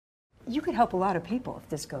You could help a lot of people if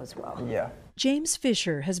this goes well. Yeah. James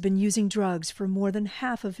Fisher has been using drugs for more than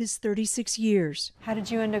half of his 36 years. How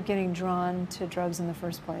did you end up getting drawn to drugs in the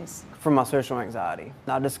first place? From my social anxiety.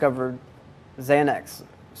 I discovered Xanax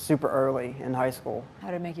super early in high school. How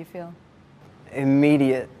did it make you feel?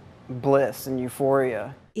 Immediate bliss and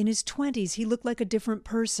euphoria. In his 20s, he looked like a different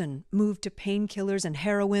person, moved to painkillers and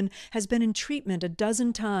heroin, has been in treatment a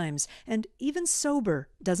dozen times, and even sober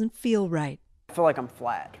doesn't feel right. I feel like I'm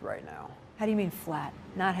flat right now. How do you mean flat?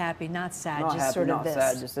 Not happy, not sad, Not just happy, sort of not this?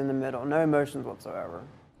 sad, just in the middle. No emotions whatsoever.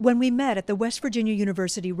 When we met at the West Virginia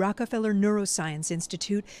University Rockefeller Neuroscience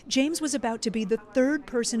Institute, James was about to be the third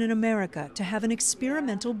person in America to have an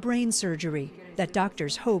experimental brain surgery that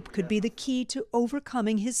doctors hope could be the key to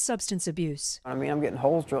overcoming his substance abuse. I mean, I'm getting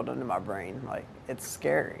holes drilled into my brain. Like, it's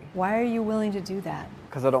scary. Why are you willing to do that?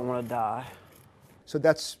 Because I don't want to die. So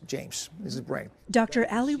that's James, this is his brain. Dr.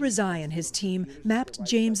 Ali Rezai and his team mapped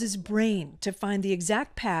James's brain to find the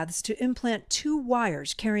exact paths to implant 2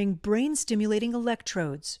 wires carrying brain-stimulating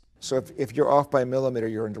electrodes. So if you're off by a millimeter,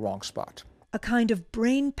 you're in the wrong spot. A kind of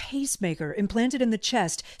brain pacemaker implanted in the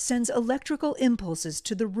chest sends electrical impulses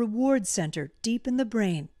to the reward center deep in the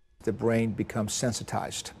brain. The brain becomes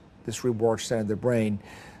sensitized, this reward center in the brain,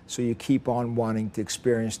 so you keep on wanting to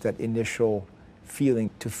experience that initial feeling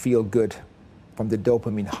to feel good from the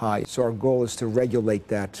dopamine high. So our goal is to regulate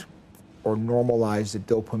that or normalize the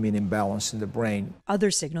dopamine imbalance in the brain. Other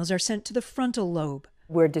signals are sent to the frontal lobe,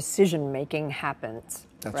 Where decision-making happens,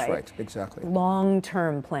 That's right, exactly.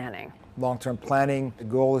 Long-term planning. Long-term planning, the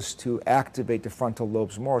goal is to activate the frontal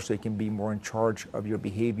lobes more so you can be more in charge of your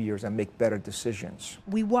behaviors and make better decisions.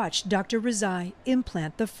 We watched Dr. Rezai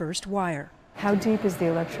implant the first wire. How deep is the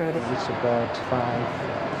electrode? It's about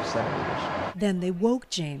 5 centimeters. Then they woke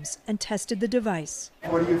James and tested the device.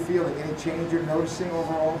 What are you feeling? Any change you're noticing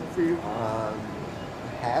overall for you?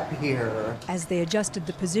 Happier. As they adjusted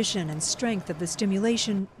the position and strength of the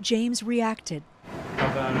stimulation, James reacted.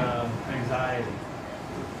 How about anxiety?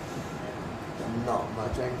 Not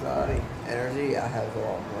much anxiety. Energy, I have a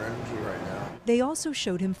lot more energy right now. They also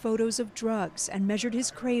showed him photos of drugs and measured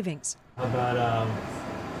his cravings. How about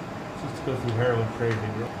just to go through heroin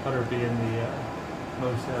craving? Butter being the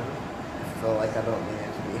most ever. I feel like I don't need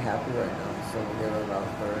to be happy right now, so we'll give it about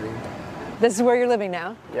 30. This is where you're living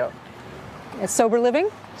now? Yep. It's sober living?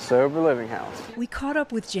 Sober living house. We caught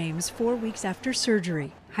up with James 4 weeks after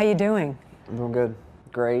surgery. How you doing? I'm doing good.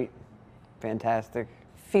 Great. Fantastic.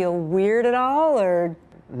 Feel weird at all, or?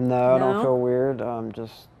 No, I don't feel weird. I'm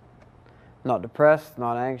just not depressed,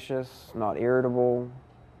 not anxious, not irritable.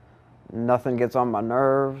 Nothing gets on my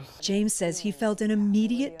nerves. James says he felt an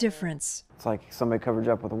immediate difference. It's like somebody covered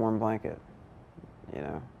you up with a warm blanket, you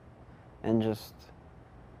know, and just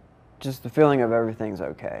the feeling of everything's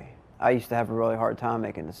okay. I used to have a really hard time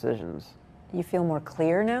making decisions. You feel more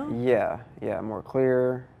clear now? Yeah, more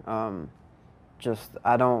clear.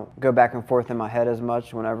 I don't go back and forth in my head as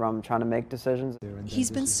much whenever I'm trying to make decisions. He's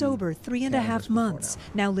been sober 3.5 months,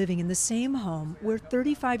 now living in the same home where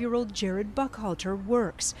 35-year-old Jared Buckhalter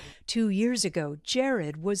works. 2 years ago,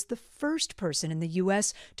 Jared was the first person in the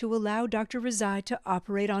U.S. to allow Dr. Rezai to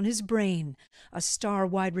operate on his brain. A star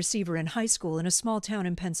wide receiver in high school in a small town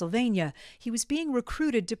in Pennsylvania, he was being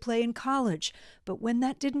recruited to play in college. But when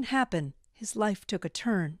that didn't happen, his life took a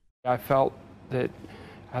turn. I felt that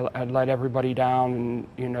I'd let everybody down, and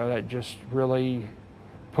you know, that just really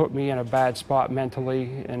put me in a bad spot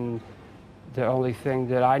mentally, and the only thing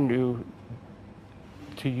that I knew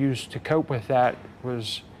to use to cope with that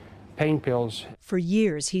was pain pills. For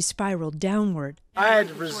years, he spiraled downward. I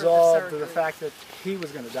had resolved to the fact that he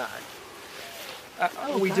was going to die.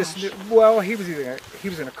 Just knew, well, he was going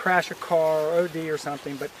to crash a car or OD or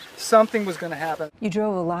something, but something was going to happen. You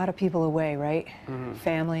drove a lot of people away, right? Mm-hmm.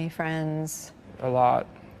 Family, friends. A lot.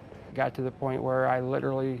 Got to the point where I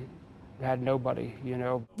literally had nobody, you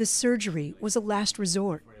know. The surgery was a last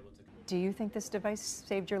resort. Do you think this device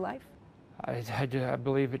saved your life? I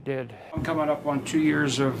believe it did. I'm coming up on 2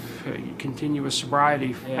 years of continuous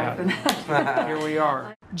sobriety. Yeah. Here we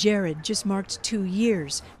are. Jared just marked 2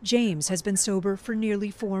 years. James has been sober for nearly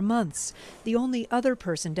 4 months. The only other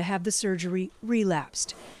person to have the surgery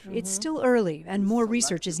relapsed. It's still early and more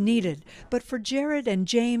research is needed. But for Jared and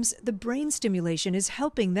James, the brain stimulation is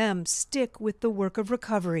helping them stick with the work of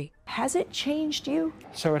recovery. Has it changed you?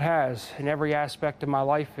 So it has. In every aspect of my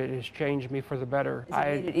life, it has changed me for the better.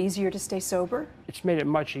 Has it made it easier to stay sober? It's made it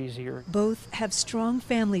much easier. Both have strong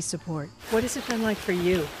family support. What has it been like for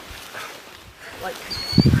you? Like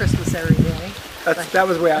Christmas every day? That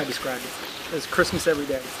was the way I described it. It was Christmas every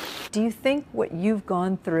day. Do you think what you've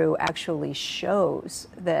gone through actually shows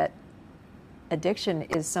that addiction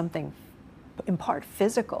is something in part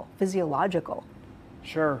physiological.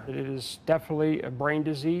 Sure, it is definitely a brain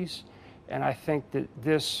disease, and I think that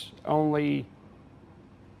this only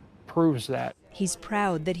proves that. He's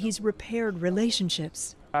proud that he's repaired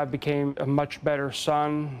relationships. I became a much better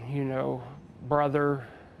son, you know, brother,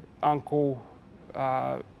 uncle,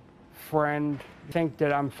 friend. I think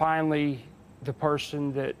that I'm finally the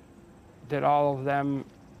person that all of them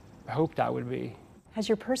hoped I would be. Has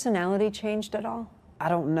your personality changed at all? I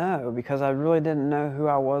don't know, because I really didn't know who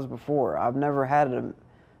I was before. I've never had a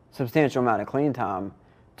substantial amount of clean time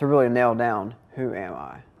to really nail down who am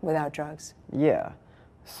I. Without drugs? Yeah.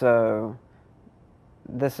 So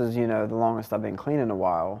this is, you know, the longest I've been clean in a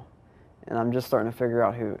while, and I'm just starting to figure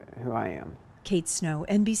out who I am. Kate Snow,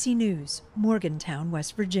 NBC News, Morgantown,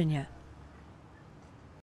 West Virginia.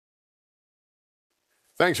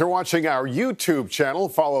 Thanks for watching our YouTube channel.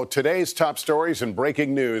 Follow today's top stories and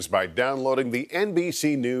breaking news by downloading the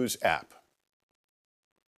NBC News app.